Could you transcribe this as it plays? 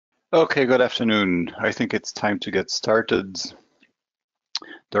Okay, good afternoon. I think it's time to get started.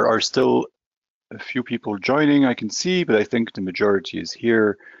 There are still a few people joining, I can see, but I think the majority is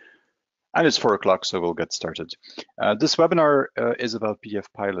here. And it's 4 o'clock, so we'll get started. This webinar is about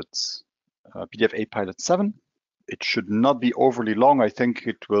pdfaPilot, pdfaPilot 7. It should not be overly long. I think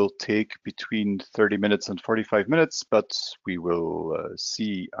it will take between 30 minutes and 45 minutes, but we will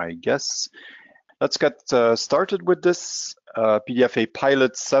see, I guess. Let's get started with this.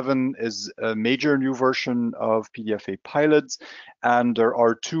 pdfaPilot 7 is a major new version of pdfaPilot, and there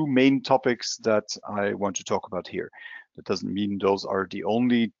are two main topics that I want to talk about here. That doesn't mean those are the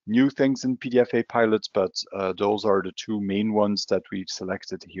only new things in pdfaPilot, but those are the two main ones that we've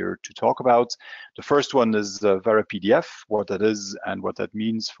selected here to talk about. The first one is veraPDF, what that is and what that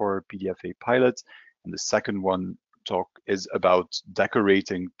means for pdfaPilot, and the second one is about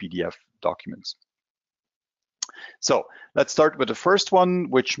decorating PDF documents. So let's start with the first one,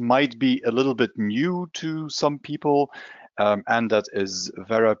 which might be a little bit new to some people, and that is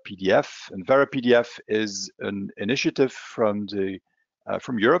veraPDF. And veraPDF is an initiative from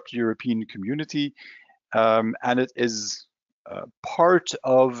Europe, the European community, and it is part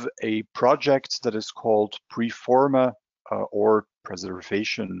of a project that is called Preforma or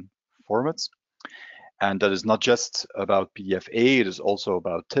Preservation Formats. And that is not just about PDFA, it is also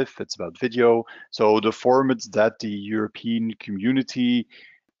about TIFF, it's about video. So the formats that the European community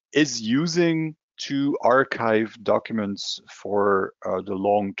is using to archive documents for the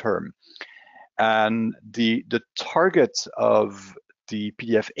long term. And the target of the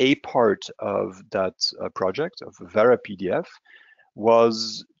PDFA part of that project, of veraPDF,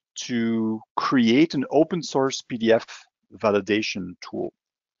 was to create an open source PDF validation tool,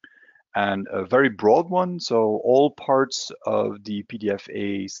 and a very broad one. So all parts of the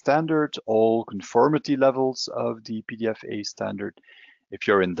pdfaA standard, all conformity levels of the pdfaA standard. If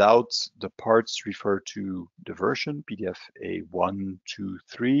you're in doubt, the parts refer to the version, pdfaA 1, 2,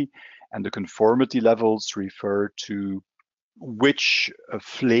 3, and the conformity levels refer to which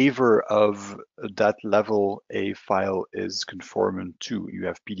flavor of that level a file is conformant to. You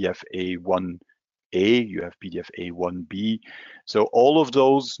have pdfaA 1A, you have pdfaA 1B. So all of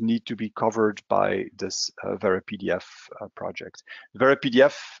those need to be covered by this veraPDF project. The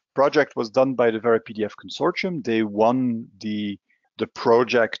veraPDF project was done by the veraPDF consortium. They won the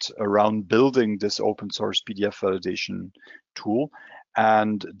project around building this open source PDF validation tool.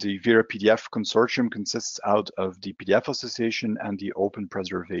 And the veraPDF consortium consists out of the PDF Association and the Open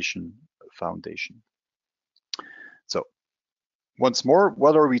Preservation Foundation. So once more,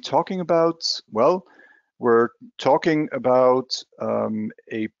 what are we talking about? Well, we're talking about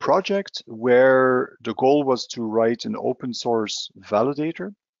a project where the goal was to write an open source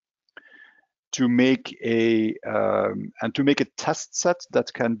validator to make a test set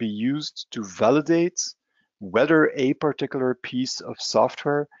that can be used to validate whether a particular piece of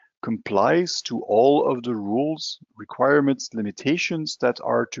software complies to all of the rules, requirements, limitations that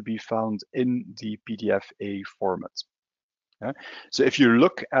are to be found in the pdfaA format. Yeah. So if you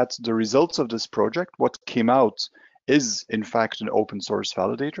look at the results of this project, what came out is in fact an open source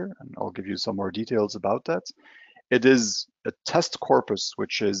validator, and I'll give you some more details about that. It is a test corpus,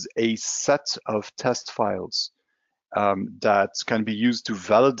 which is a set of test files that can be used to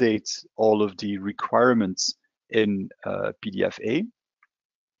validate all of the requirements in pdfaA.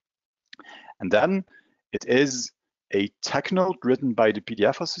 And then it is a tech note written by the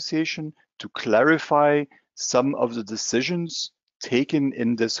PDF Association to clarify some of the decisions taken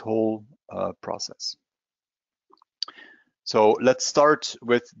in this whole process. So let's start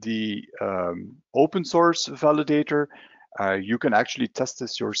with the open source validator. You can actually test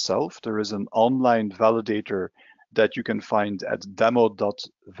this yourself. There is an online validator that you can find at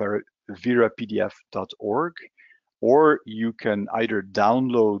demo.verapdf.org, or you can either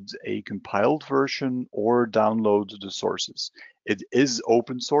download a compiled version or download the sources. It is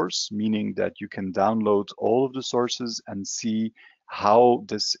open source, meaning that you can download all of the sources and see how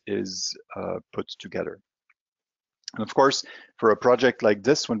this is put together. And of course, for a project like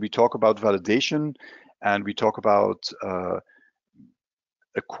this, when we talk about validation and we talk about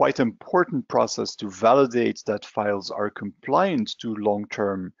a quite important process to validate that files are compliant to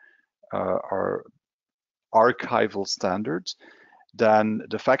long-term archival standards, then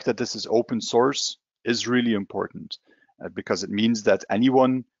the fact that this is open source is really important because it means that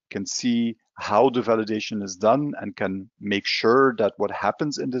anyone can see how the validation is done and can make sure that what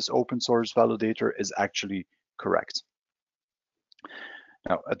happens in this open source validator is actually correct.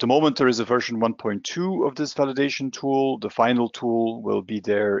 Now, at the moment, there is a version 1.2 of this validation tool. The final tool will be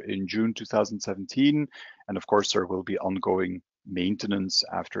there in June 2017. And of course, there will be ongoing maintenance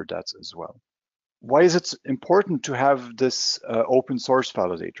after that as well. Why is it important to have this open source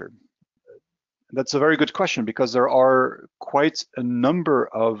validator? That's a very good question, because there are quite a number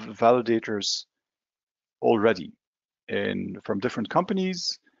of validators already from different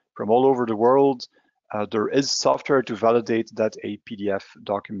companies from all over the world. There is software to validate that a PDF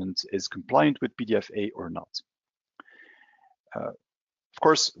document is compliant with PDFA or not. Of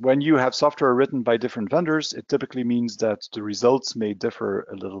course, when you have software written by different vendors, it typically means that the results may differ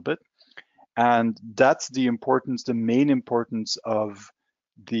a little bit. And that's the importance, the main importance of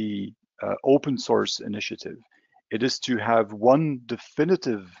the open source initiative. It is to have one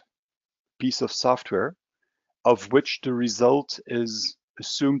definitive piece of software of which the result is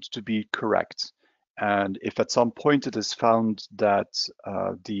assumed to be correct. And if at some point it is found that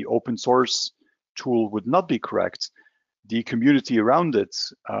the open source tool would not be correct, the community around it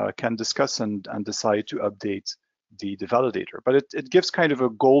can discuss and decide to update the validator. But it gives kind of a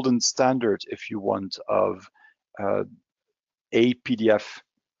golden standard, if you want, of a PDF,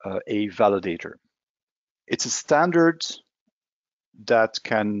 a validator. It's a standard that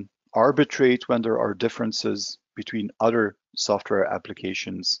can arbitrate when there are differences between other software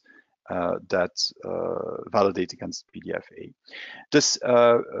applications that validate against PDFA. This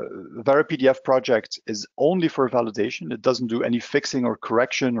veraPDF project is only for validation. It doesn't do any fixing or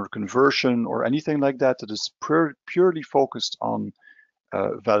correction or conversion or anything like that. It is purely focused on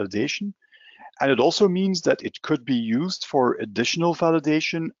validation. And it also means that it could be used for additional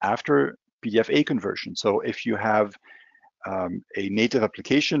validation after PDFA conversion. So if you have a native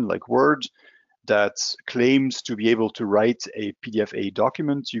application like Word that claims to be able to write a PDFA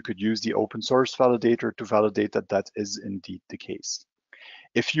document, you could use the open source validator to validate that that is indeed the case.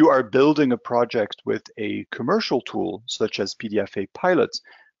 If you are building a project with a commercial tool, such as pdfaPilot,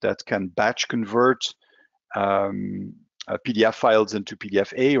 that can batch convert PDF files into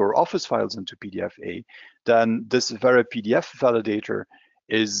PDFA or Office files into PDFA, then this veraPDF validator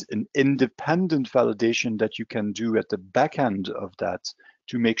is an independent validation that you can do at the back end of that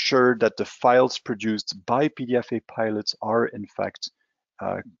to make sure that the files produced by pdfaPilot are in fact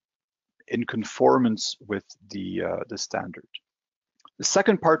in conformance with the standard. The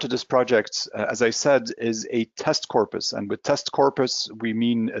second part of this project, as I said, is a test corpus. And with test corpus, we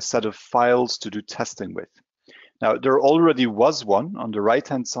mean a set of files to do testing with. Now, there already was one on the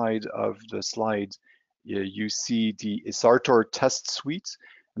right-hand side of the slide. You see the Isartor test suite.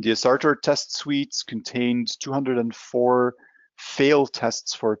 And the Isartor test suite contained 204 fail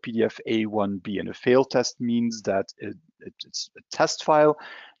tests for pdfaA1B. And a fail test means that it's a test file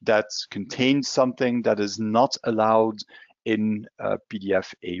that contains something that is not allowed in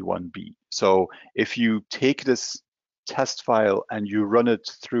pdfaA1B. So if you take this test file and you run it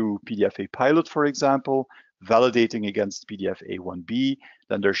through pdfaPilot, for example, validating against pdfaA1B,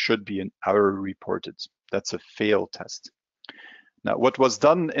 then there should be an error reported. That's a fail test. Now, what was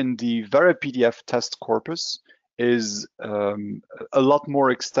done in the veraPDF test corpus is a lot more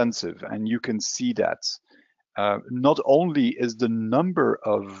extensive, and you can see that. Not only is the number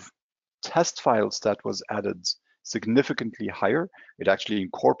of test files that was added significantly higher, it actually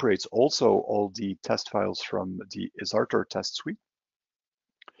incorporates also all the test files from the Isartor test suite.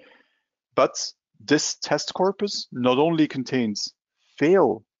 But this test corpus not only contains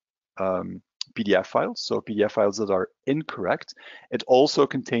fail PDF files, so PDF files that are incorrect, it also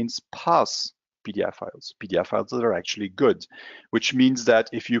contains pass PDF files that are actually good, which means that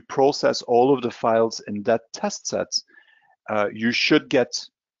if you process all of the files in that test set, you should get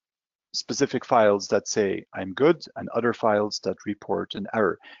specific files that say I'm good and other files that report an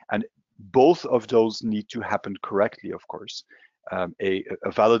error. And both of those need to happen correctly, of course. A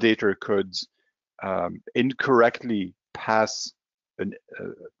validator could incorrectly pass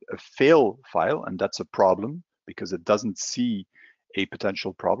a fail file, and that's a problem because it doesn't see a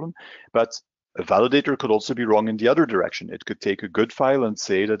potential problem. But a validator could also be wrong in the other direction. It could take a good file and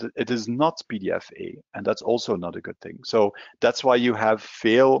say that it is not PDFA, and that's also not a good thing. So that's why you have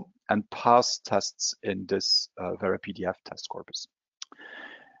fail and pass tests in this veraPDF test corpus.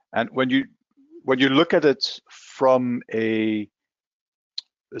 And when you look at it from a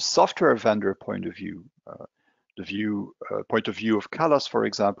software vendor point of view, point of view of Callas, for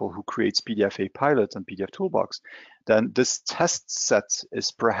example, who creates pdfaPilot and PDF Toolbox, then this test set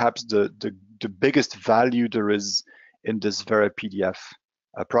is perhaps the biggest value there is in this veraPDF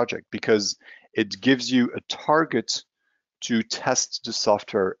project, because it gives you a target to test the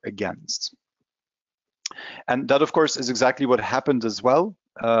software against. And that, of course, is exactly what happened as well.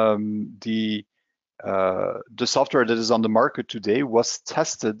 The software that is on the market today was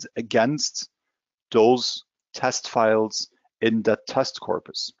tested against those test files in that test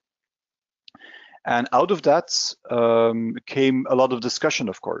corpus. And out of that came a lot of discussion,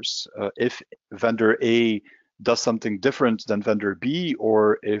 of course. If vendor A does something different than vendor B,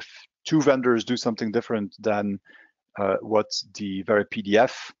 or if two vendors do something different than what the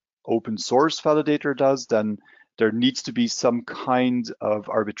veraPDF open source validator does, then there needs to be some kind of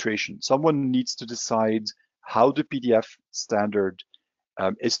arbitration. Someone needs to decide how the PDF standard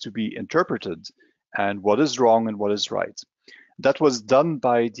is to be interpreted and what is wrong and what is right. That was done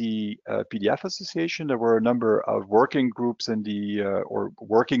by the PDF Association. There were a number of working groups in the or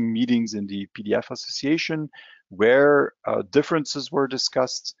working meetings in the PDF Association where differences were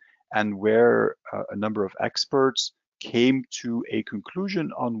discussed and where a number of experts came to a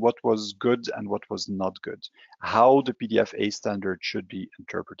conclusion on what was good and what was not good, how the pdfaPilot standard should be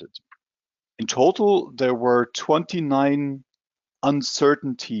interpreted. In total, there were 29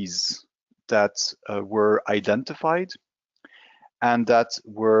 uncertainties that were identified and that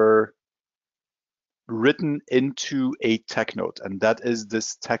were written into a tech note, and that is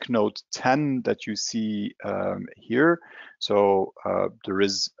this tech note 10 that you see here. So there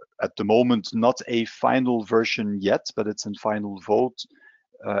is at the moment not a final version yet, but it's in final vote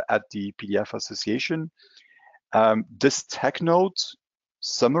at the PDF Association. This tech note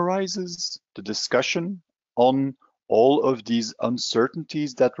summarizes the discussion on all of these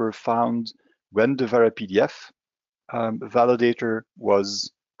uncertainties that were found when the veraPDF validator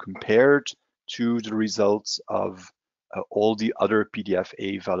was compared to the results of all the other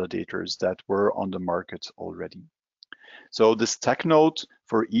pdfaPilot validators that were on the market already. So this tech note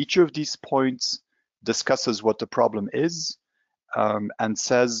for each of these points discusses what the problem is and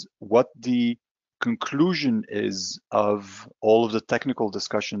says what the conclusion is of all of the technical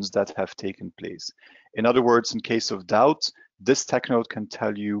discussions that have taken place. In other words, in case of doubt, this tech note can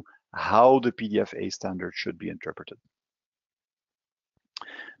tell you how the pdfaPilot standard should be interpreted.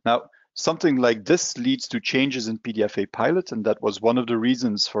 Now, something like this leads to changes in pdfaPilot, and that was one of the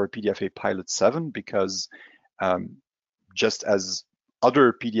reasons for pdfaPilot 7, because just as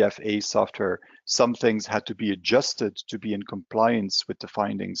other pdfaPilot software, some things had to be adjusted to be in compliance with the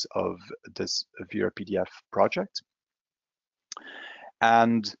findings of this veraPDF project.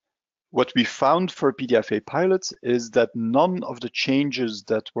 And what we found for pdfaPilot is that none of the changes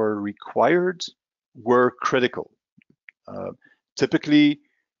that were required were critical. Typically,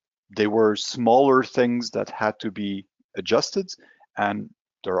 they were smaller things that had to be adjusted, and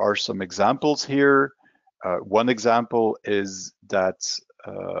there are some examples here. One example is that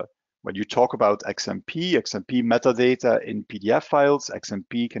when you talk about XMP metadata in PDF files,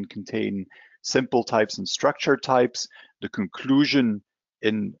 XMP can contain simple types and structured types. The conclusion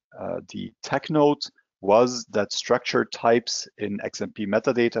in the tech note was that structured types in XMP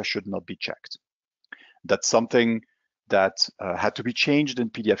metadata should not be checked. That's something that had to be changed in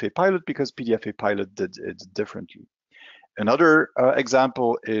pdfaPilot because pdfaPilot did it differently. Another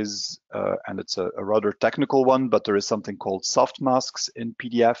example is, and it's a rather technical one, but there is something called soft masks in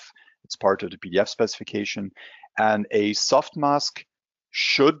PDF. It's part of the PDF specification. And a soft mask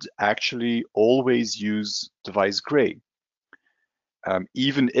should actually always use device gray.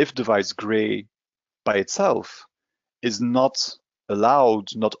 Even if device gray by itself is not allowed,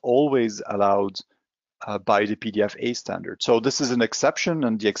 not always allowed by the pdfaPilot standard. So this is an exception,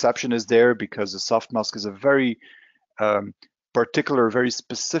 and the exception is there because the soft mask is a very particular, very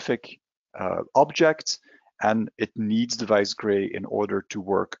specific object, and it needs device gray in order to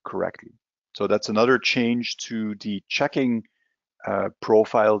work correctly. So that's another change to the checking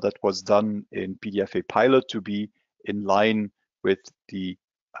profile that was done in pdfaPilot to be in line with the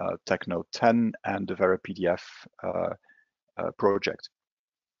TechNote 10 and the veraPDF project.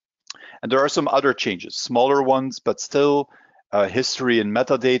 And there are some other changes, smaller ones, but still history and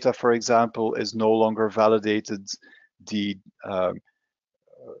metadata, for example, is no longer validated. The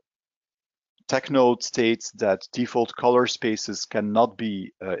TechNote states that default color spaces cannot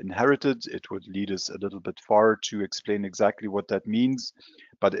be inherited. It would lead us a little bit far to explain exactly what that means,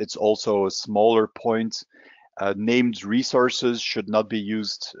 but it's also a smaller point. Named resources should not be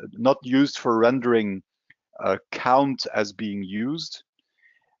used, not used for rendering count as being used,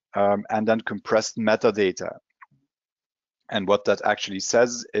 and then compressed metadata. And what that actually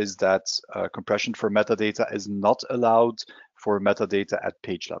says is that compression for metadata is not allowed for metadata at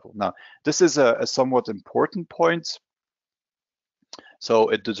page level. Now, this is a somewhat important point, so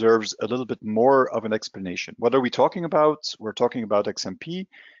it deserves a little bit more of an explanation. What are we talking about? We're talking about XMP.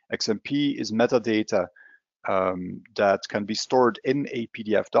 XMP is metadata that can be stored in a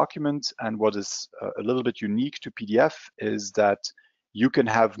PDF document, and what is a little bit unique to PDF is that you can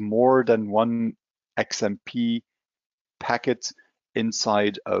have more than one XMP packet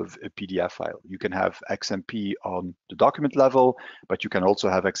inside of a PDF file. You can have XMP on the document level, but you can also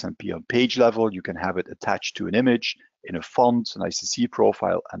have XMP on page level. You can have it attached to an image in a font, an ICC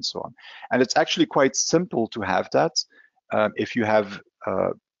profile, and so on. And it's actually quite simple to have that. If you have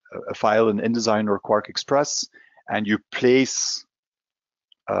a file in InDesign or Quark Express, and you place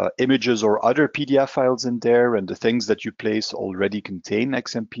images or other PDF files in there, and the things that you place already contain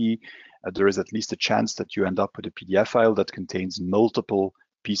XMP, there is at least a chance that you end up with a PDF file that contains multiple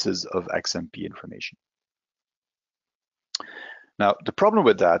pieces of XMP information. Now, the problem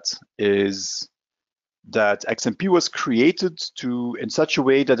with that is that XMP was created in such a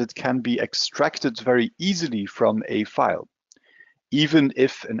way that it can be extracted very easily from a file. Even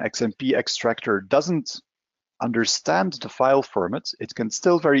if an XMP extractor doesn't understand the file format, it can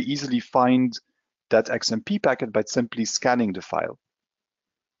still very easily find that XMP packet by simply scanning the file.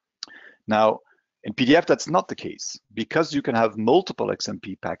 Now, in PDF, that's not the case. Because you can have multiple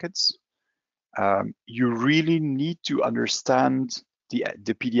XMP packets, you really need to understand the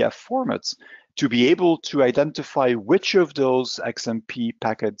PDF formats to be able to identify which of those XMP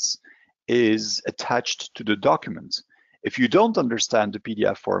packets is attached to the document. If you don't understand the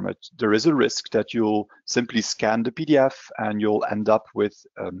PDF format, there is a risk that you'll simply scan the PDF and you'll end up with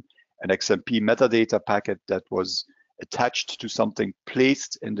an XMP metadata packet that was attached to something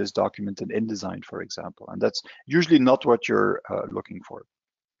placed in this document in InDesign, for example. And that's usually not what you're looking for.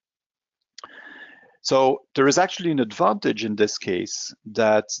 So there is actually an advantage in this case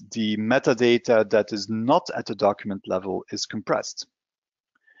that the metadata that is not at the document level is compressed.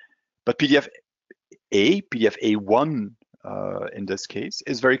 But PDF A1 in this case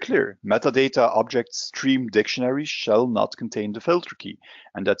is very clear. Metadata object stream dictionary shall not contain the filter key.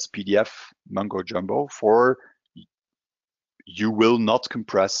 And that's PDF Mungo Jumbo for you will not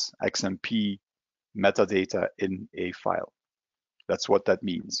compress XMP metadata in a file. That's what that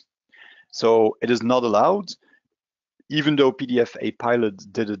means. So it is not allowed, even though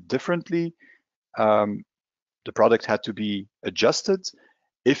pdfaPilot did it differently. The product had to be adjusted.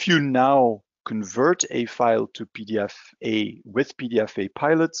 If you now convert a file to PDFA with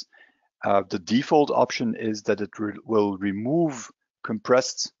pdfaPilot, the default option is that it will remove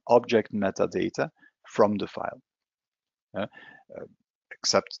compressed object metadata from the file,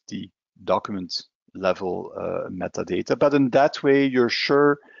 except the document level metadata. But in that way, you're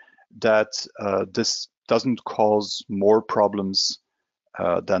sure that this doesn't cause more problems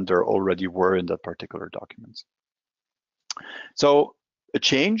than there already were in that particular document. So a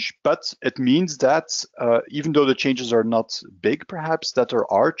change, but it means that even though the changes are not big, perhaps, that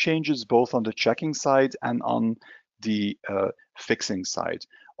there are changes both on the checking side and on the fixing side.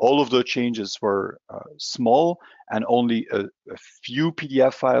 All of the changes were small, and only a few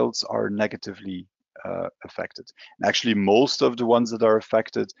PDF files are negatively affected. And actually, most of the ones that are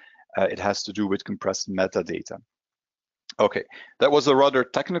affected, it has to do with compressed metadata. Okay, that was a rather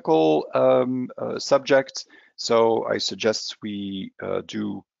technical subject, so I suggest we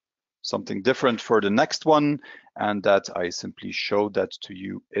do something different for the next one, and that I simply show that to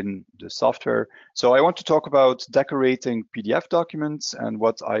you in the software. So I want to talk about decorating PDF documents, and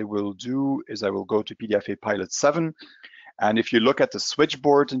what I will do is I will go to pdfaPilot 7, and if you look at the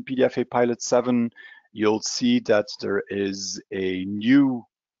switchboard in pdfaPilot 7, you'll see that there is a new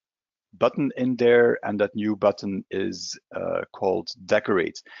button in there, and that new button is called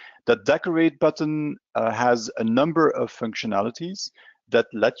Decorate. That Decorate button has a number of functionalities that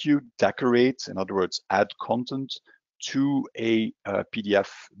let you decorate, in other words, add content to a PDF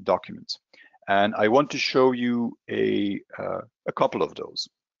document. And I want to show you a couple of those.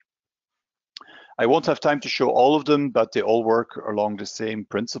 I won't have time to show all of them, but they all work along the same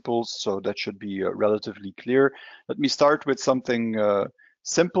principles, so that should be relatively clear. Let me start with something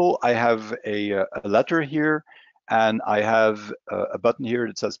simple. I have a letter here, and I have a button here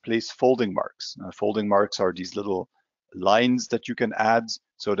that says place folding marks. Folding marks are these little lines that you can add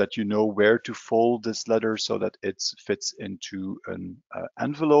so that you know where to fold this letter so that it fits into an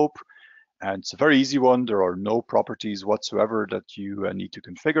envelope. And it's a very easy one. There are no properties whatsoever that you need to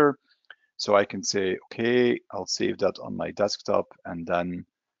configure. So I can say, okay, I'll save that on my desktop, and then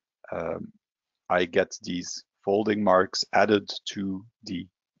I get these folding marks added to the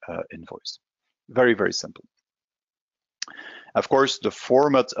invoice. Very, very simple. Of course, the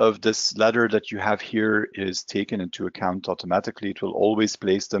format of this letter that you have here is taken into account automatically. It will always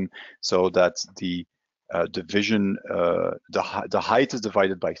place them so that the division, the height is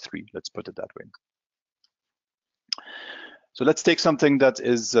divided by 3. Let's put it that way. So let's take something that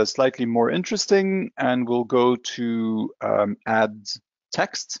is slightly more interesting, and we'll go to add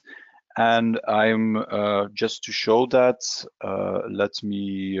text. And I'm just to show that, let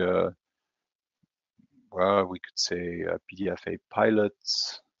me, well, we could say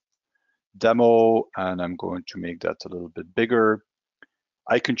pdfaPilot demo, and I'm going to make that a little bit bigger.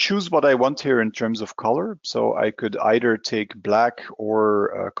 I can choose what I want here in terms of color. So I could either take black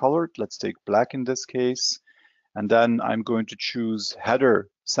or colored. Let's take black in this case. And then I'm going to choose header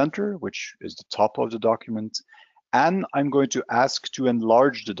center, which is the top of the document. And I'm going to ask to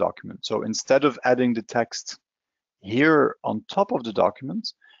enlarge the document. So instead of adding the text here on top of the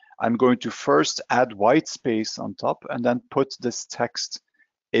document, I'm going to first add white space on top and then put this text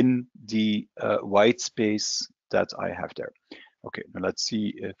in the white space that I have there. Okay, now let's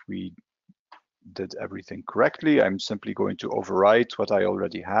see if we did everything correctly. I'm simply going to overwrite what I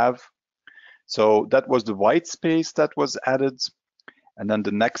already have. So that was the white space that was added. And then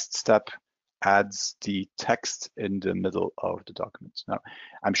the next step adds the text in the middle of the document. Now,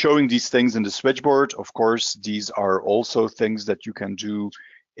 I'm showing these things in the switchboard. Of course, these are also things that you can do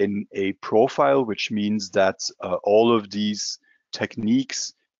in a profile, which means that all of these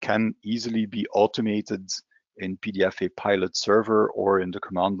techniques can easily be automated in pdfaPilot server or in the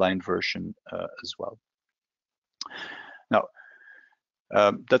command line version as well. Now,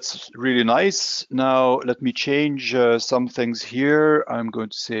 that's really nice. Now, let me change some things here. I'm going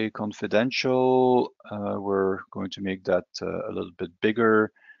to say confidential. We're going to make that a little bit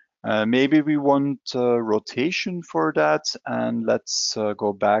bigger. Maybe we want rotation for that. And let's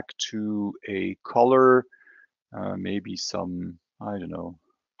go back to a color. Maybe some, I don't know,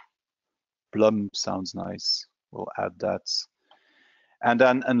 plum sounds nice. We'll add that. And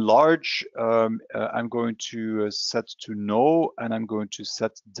then enlarge, I'm going to set to no, and I'm going to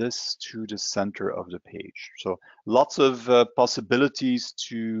set this to the center of the page. So lots of possibilities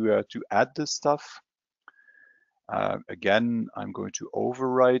to add this stuff. Again, I'm going to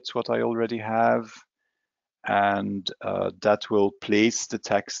overwrite what I already have, and that will place the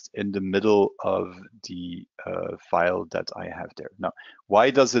text in the middle of the file that I have there. Now, why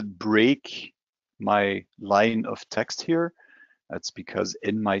does it break my line of text here? That's because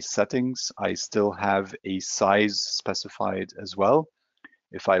in my settings, I still have a size specified as well.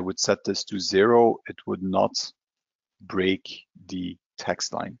 If I would set this to 0, it would not break the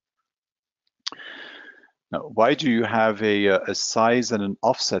text line. Now, why do you have a size and an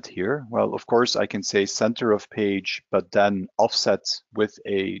offset here? Well, of course, I can say center of page, but then offset with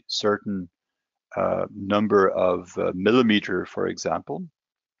a certain number of millimeter, for example.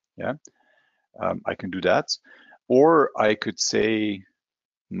 Yeah, I can do that. Or I could say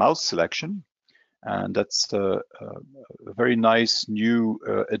mouse selection, and that's a very nice new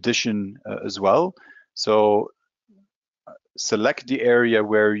addition as well. So select the area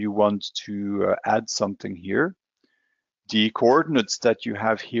where you want to add something here. The coordinates that you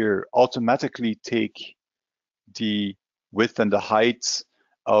have here automatically take the width and the height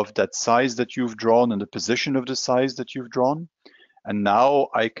of that size that you've drawn and the position of the size that you've drawn. And now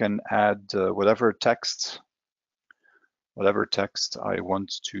I can add whatever text I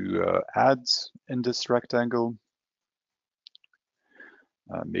want to add in this rectangle.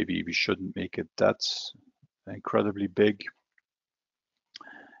 Maybe we shouldn't make it that incredibly big.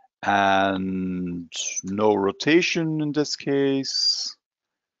 And no rotation in this case.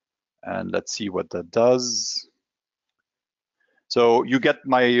 And let's see what that does. So you get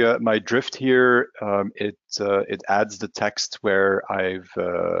my my drift here. It adds the text where I've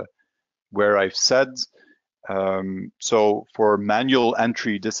said. So for manual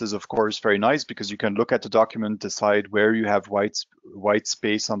entry, this is of course very nice because you can look at the document, decide where you have white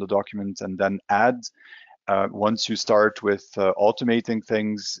space on the document, and then add. Once you start with automating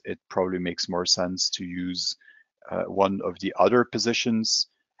things, it probably makes more sense to use one of the other positions,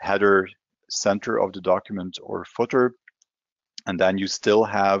 header, center of the document, or footer. And then you still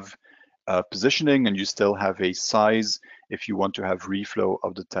have positioning, and you still have a size if you want to have reflow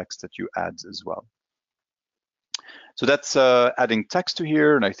of the text that you add as well. So that's adding text to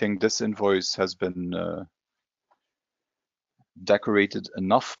here, and I think this invoice has been decorated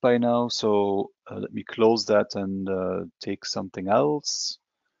enough by now. So let me close that and take something else.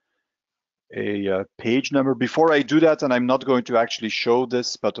 A page number. Before I do that, and I'm not going to actually show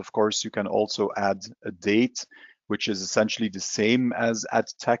this, but of course you can also add a date, which is essentially the same as add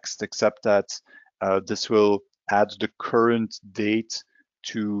text, except that this will add the current date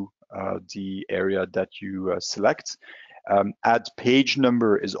to the area that you select. Add page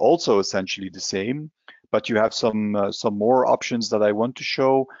number is also essentially the same, but you have some more options that I want to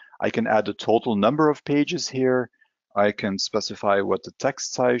show. I can add a total number of pages here. I can specify what the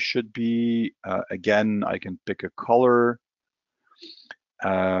text size should be. Again, I can pick a color.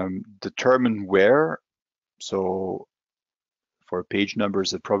 determine where. So for page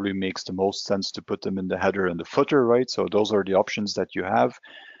numbers, it probably makes the most sense to put them in the header and the footer, right? So those are the options that you have.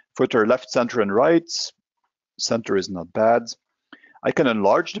 Footer left, center, and right. Center is not bad. I can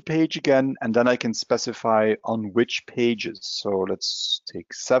enlarge the page again, and then I can specify on which pages. So let's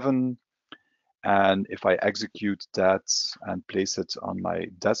take 7. And if I execute that and place it on my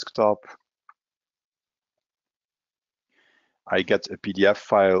desktop, I get a PDF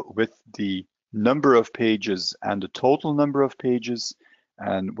file with the number of pages and the total number of pages.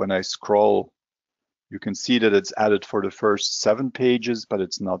 And when I scroll, you can see that it's added for the first 7 pages, but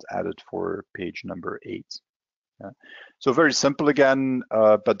it's not added for page number 8. Yeah. So very simple again,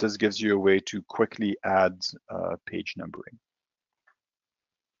 but this gives you a way to quickly add page numbering.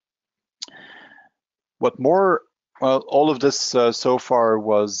 What more? Well, all of this so far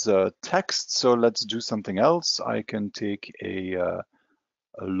was text, so let's do something else. I can take a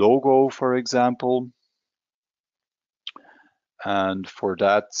logo, for example. And for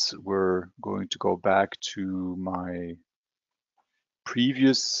that, we're going to go back to my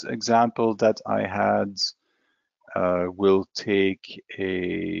previous example that I had. We'll take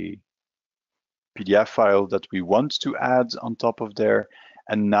a PDF file that we want to add on top of there.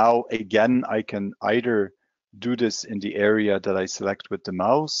 And now, again, I can either do this in the area that I select with the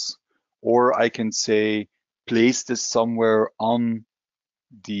mouse, or I can say, place this somewhere on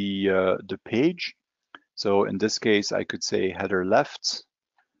the page. So in this case, I could say header left.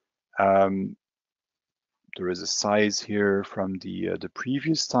 There is a size here from the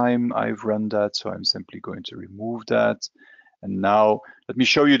previous time I've run that, so I'm simply going to remove that. And now let me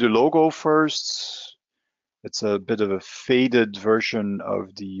show you the logo first. It's a bit of a faded version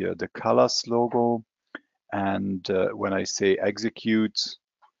of the callas logo. And when I say execute,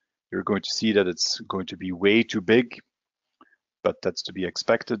 you're going to see that it's going to be way too big, but that's to be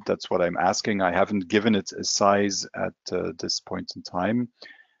expected. That's what I'm asking. I haven't given it a size at this point in time.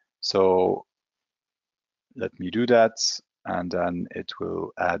 So let me do that, and then it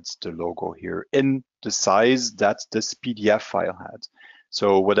will add the logo here in the size that this PDF file had.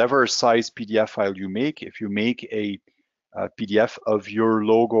 So whatever size PDF file you make, if you make a PDF of your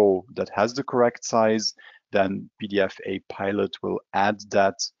logo that has the correct size, then pdfaPilot will add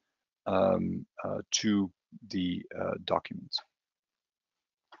that to the document.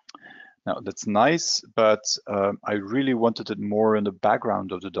 Now that's nice, but I really wanted it more in the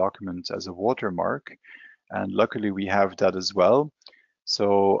background of the document as a watermark. And luckily we have that as well.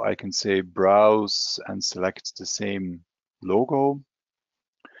 So I can say browse and select the same logo.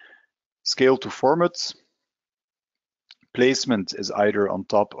 Scale to format. Placement is either on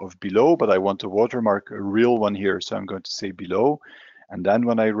top or below, but I want to watermark a real one here. So I'm going to say below. And then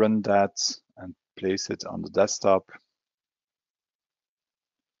when I run that and place it on the desktop,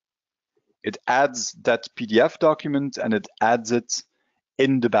 it adds that PDF document and it adds it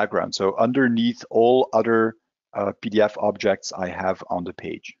in the background. So underneath all other PDF objects I have on the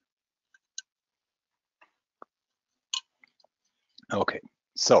page. Okay,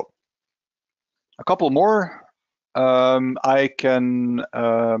 so a couple more. I can,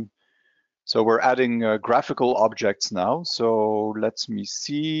 so we're adding graphical objects now. So let me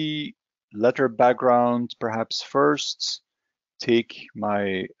see, letter background perhaps first. Take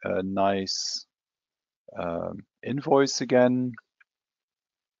my nice invoice again.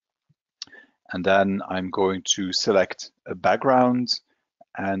 And then I'm going to select a background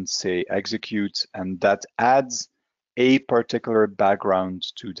and say execute, and that adds a particular background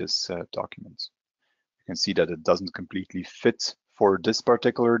to this document. You can see that it doesn't completely fit for this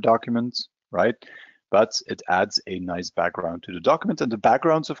particular document, right? But it adds a nice background to the document, and the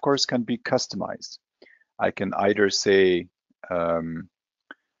backgrounds, of course, can be customized. I can either say,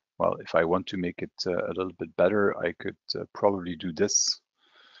 well, if I want to make it a little bit better, I could probably do this.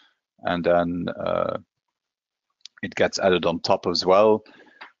 And then it gets added on top as well.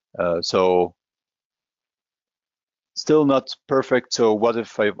 So still not perfect. So what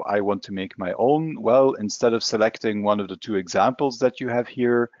if I want to make my own? Well, instead of selecting one of the 2 examples that you have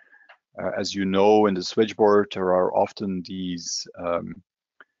here, as you know, in the switchboard, there are often these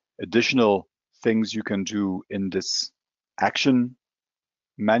additional things you can do in this action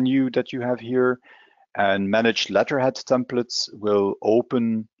menu that you have here. And manage letterhead templates will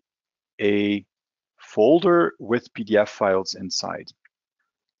open a folder with PDF files inside.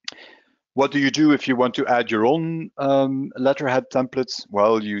 What do you do if you want to add your own letterhead templates?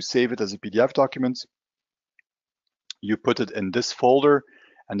 Well, you save it as a PDF document. You put it in this folder,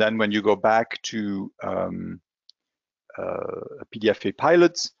 and then when you go back to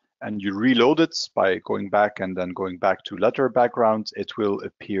pdfaPilot and you reload it by going back and then going back to letter background, it will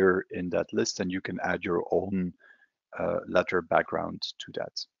appear in that list, and you can add your own letter background to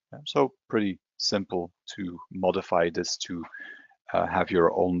that. So pretty simple to modify this to have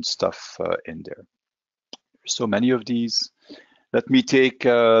your own stuff in there. There's so many of these. Let me take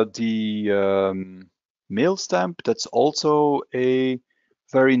the mail stamp. That's also a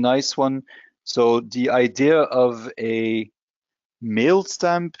very nice one. So the idea of a mail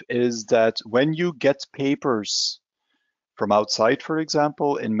stamp is that when you get papers from outside, for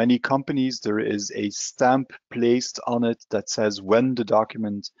example, in many companies, there is a stamp placed on it that says when the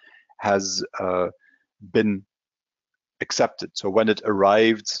document has been accepted. So when it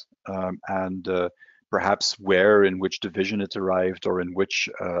arrived and perhaps where, in which division it arrived, or in which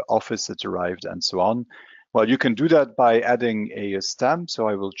office it arrived, and so on. Well, you can do that by adding a stamp. So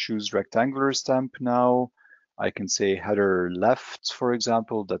I will choose rectangular stamp now. I can say header left, for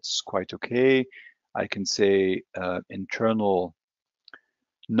example. That's quite okay. I can say internal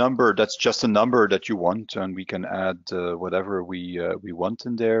number. That's just a number that you want, and we can add whatever we want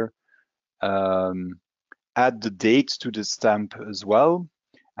in there. Add the date to the stamp as well.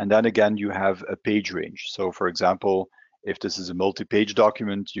 And then again, you have a page range. So for example, if this is a multi-page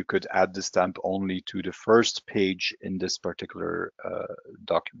document, you could add the stamp only to the first page in this particular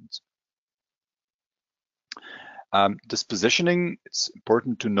document. This positioning, it's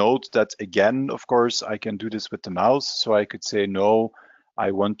important to note that again, of course, I can do this with the mouse. So I could say, no,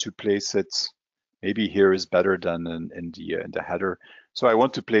 I want to place it, maybe here is better than in the header. So I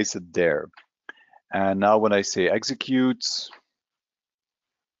want to place it there. And now when I say execute,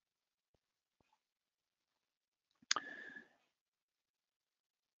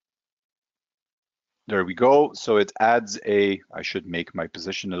 there we go. So it adds a, I should make my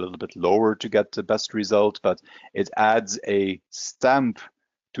position a little bit lower to get the best result, but it adds a stamp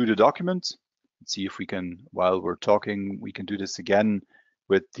to the document. Let's see if we can, while we're talking, we can do this again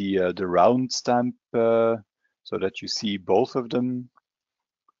with the round stamp so that you see both of them.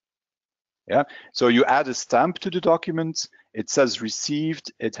 Yeah, so you add a stamp to the document. It says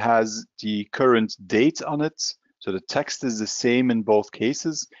received. It has the current date on it. So the text is the same in both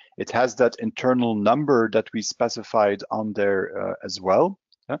cases. It has that internal number that we specified on there as well.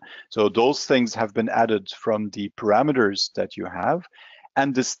 Yeah? So those things have been added from the parameters that you have.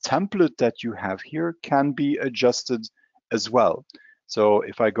 And this template that you have here can be adjusted as well. So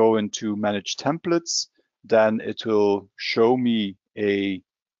if I go into manage templates, then it will show me a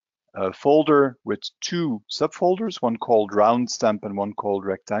folder with two subfolders, one called round stamp and one called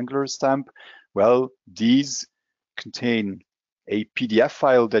rectangular stamp. Well, these contain a PDF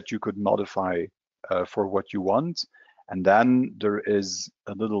file that you could modify for what you want. And then there is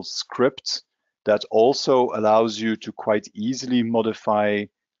a little script that also allows you to quite easily modify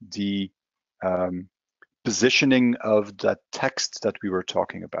the positioning of that text that we were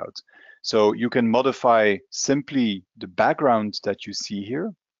talking about. So you can modify simply the background that you see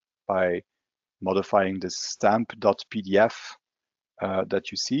here by modifying this stamp.pdf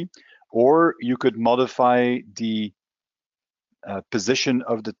that you see, or you could modify the position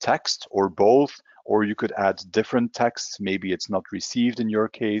of the text, or both, or you could add different texts. Maybe it's not received in your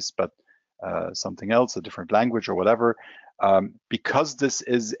case, but something else, a different language or whatever. Because this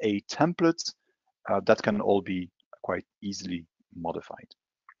is a template, that can all be quite easily modified.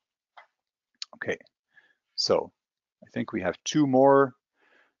 Okay, so I think we have two more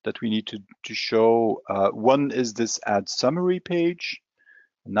that we need to show. One is this add summary page.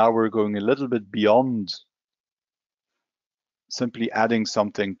 Now we're going a little bit beyond simply adding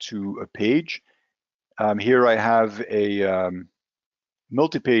something to a page. Here I have a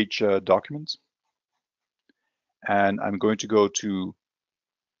multi-page document, and I'm going to go to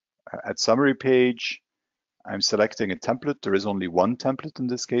add summary page. I'm selecting a template. There is only one template in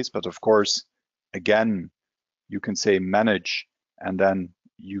this case, but of course, again, you can say manage, and then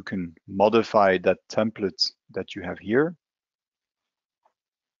you can modify that template that you have here.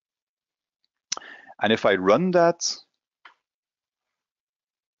 And if I run that,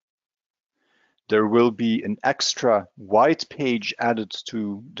 there will be an extra white page added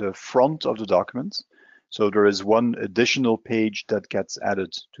to the front of the document. So there is one additional page that gets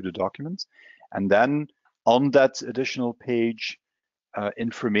added to the document. And then on that additional page,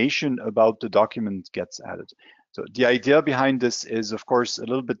 information about the document gets added. So the idea behind this is, of course, a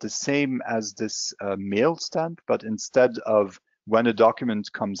little bit the same as this mail stamp, but instead of when a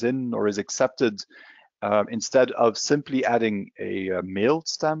document comes in or is accepted, instead of simply adding a mail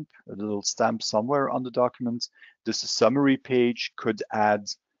stamp, a little stamp somewhere on the document, this summary page could add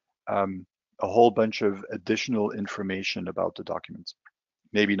a whole bunch of additional information about the document.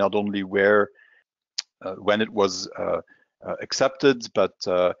 maybe not only where, when it was accepted, but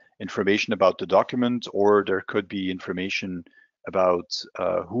information about the document, or there could be information about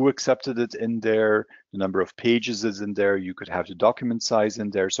who accepted it in there, the number of pages is in there, you could have the document size in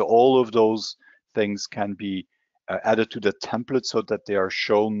there. So all of those things can be added to the template so that they are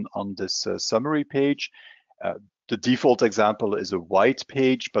shown on this summary page. The default example is a white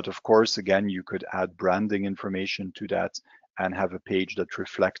page, but of course, again, you could add branding information to that and have a page that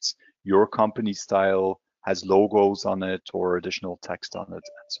reflects your company style, has logos on it or additional text on it,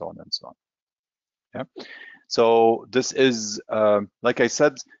 and so on and so on. Yeah. So this is, like I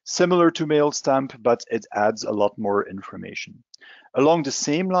said, similar to MailStamp, but it adds a lot more information. Along the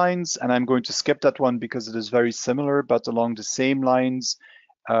same lines, and I'm going to skip that one because it is very similar, but along the same lines,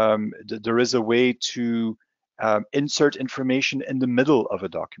 there is a way to insert information in the middle of a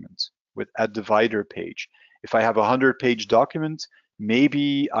document with a divider page. If I have a 100-page document,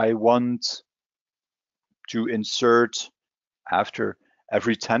 maybe I want to insert, after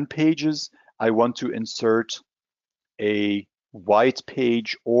every 10 pages, I want to insert a white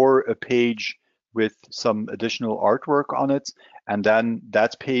page or a page with some additional artwork on it. And then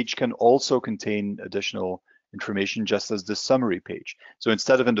that page can also contain additional information, just as the summary page. So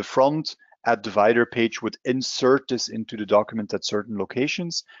instead of in the front, add divider page would insert this into the document at certain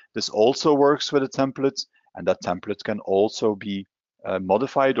locations. This also works with a template, and that template can also be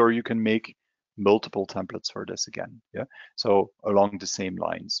modified, or you can make multiple templates for this again. Yeah, so along the same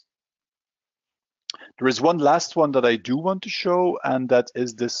lines. There is one last one that I do want to show, and that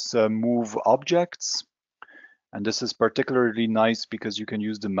is this move objects. And this is particularly nice because you can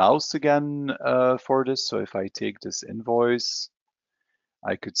use the mouse again for this. So if I take this invoice,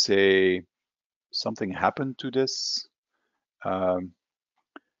 I could say something happened to this.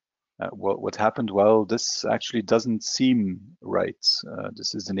 What happened? Well, this actually doesn't seem right.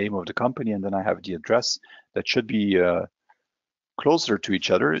 This is the name of the company, and then I have the address that should be closer to each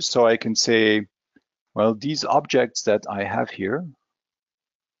other. So I can say, well, these objects that I have here,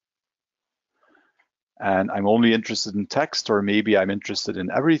 and I'm only interested in text, or maybe I'm interested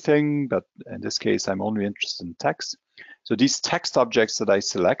in everything, but in this case, I'm only interested in text. So these text objects that I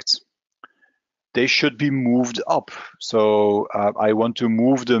select, they should be moved up. So I want to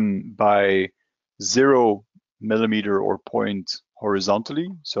move them by 0 millimeter or point horizontally.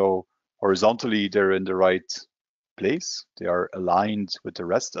 So horizontally, they're in the right place. They are aligned with the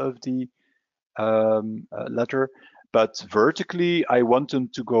rest of the letter. But vertically, I want them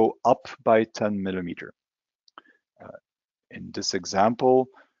to go up by 10 millimeter. In this example,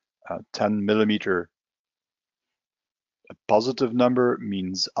 10 millimeter, a positive number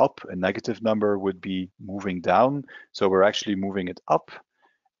means up, a negative number would be moving down. So we're actually moving it up.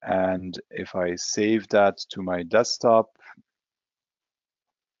 And if I save that to my desktop,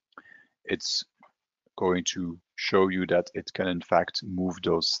 it's going to show you that it can in fact move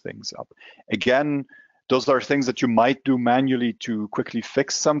those things up. Again, those are things that you might do manually to quickly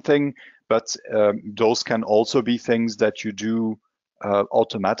fix something, but those can also be things that you do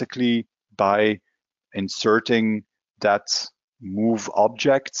automatically by inserting that move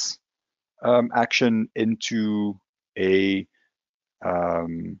objects action into a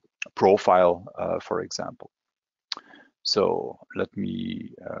profile, for example. So let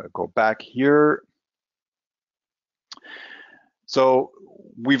me go back here. So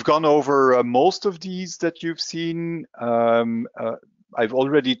we've gone over most of these that you've seen. I've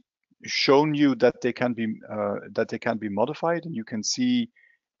already shown you that they can be modified, and you can see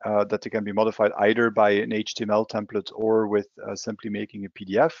that they can be modified either by an HTML template or with simply making a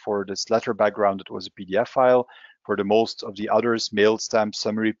PDF. For this letter background, it was a PDF file. For the most of the others, MailStamp,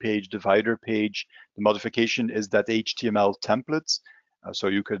 summary page, divider page, the modification is that HTML templates. So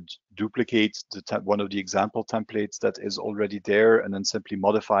you could duplicate one of the example templates that is already there and then simply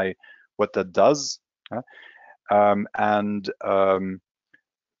modify what that does.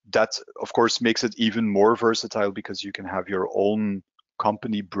 That, of course, makes it even more versatile because you can have your own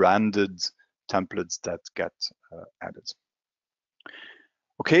company branded templates that get added.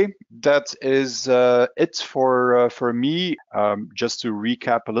 Okay, that is it for me. Just to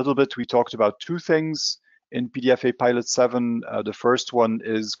recap a little bit, we talked about two things in pdfaPilot 7. The first one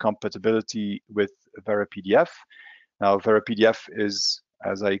is compatibility with veraPDF. Now, veraPDF is,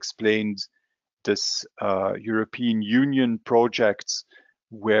 as I explained, this European Union project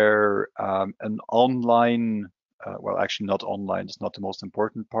where an online, well, actually not online, it's not the most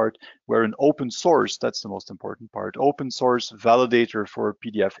important part, where an open source, that's the most important part, open source validator for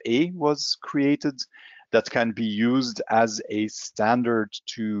PDFA was created that can be used as a standard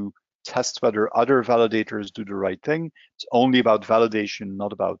to test whether other validators do the right thing. It's only about validation,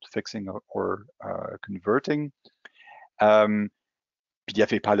 not about fixing or converting.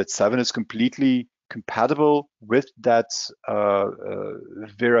 pdfaPilot 7 is completely compatible with that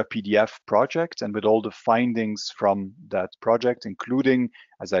veraPDF project and with all the findings from that project, including,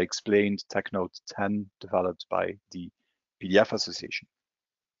 as I explained, TechNote 10 developed by the PDF Association.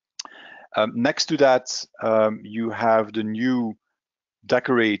 Next to that, you have the new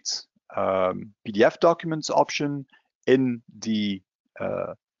decorate PDF documents option in the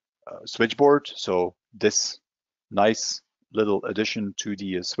switchboard. So this nice little addition to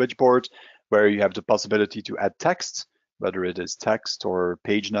the switchboard where you have the possibility to add text, whether it is text or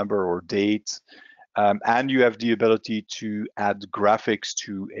page number or date. And you have the ability to add graphics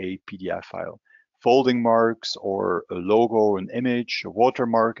to a PDF file. Folding marks or a logo, an image, a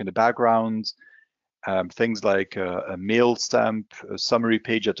watermark in the background, things like a mail stamp, a summary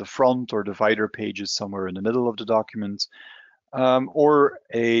page at the front, or divider pages somewhere in the middle of the document, or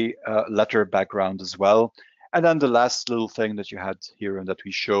a letter background as well. And then the last little thing that you had here and that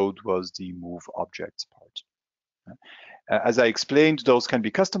we showed was the move objects part. As I explained, those can be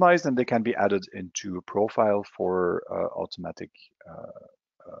customized and they can be added into a profile for automatic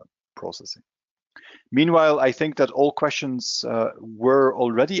processing. Meanwhile, I think that all questions were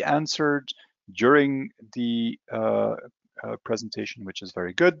already answered during the presentation, which is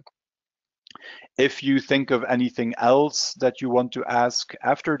very good. If you think of anything else that you want to ask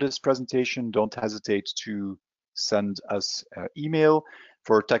after this presentation, don't hesitate to send us an email.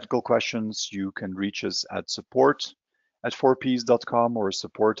 For technical questions, you can reach us at support@fourpees.com or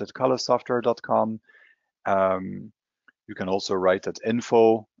support@callassoftware.com. You can also write at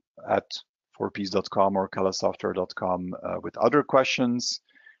info@fourpees.com or callassoftware.com with other questions.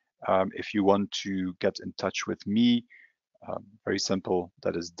 If you want to get in touch with me, very simple,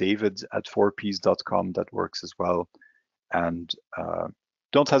 that is david@fourpees.com. That works as well. And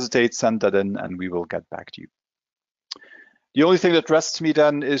don't hesitate, send that in and we will get back to you. The only thing that rests me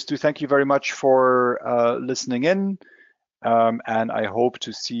then is to thank you very much for listening in. And I hope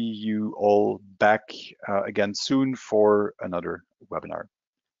to see you all back again soon for another webinar.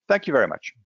 Thank you very much.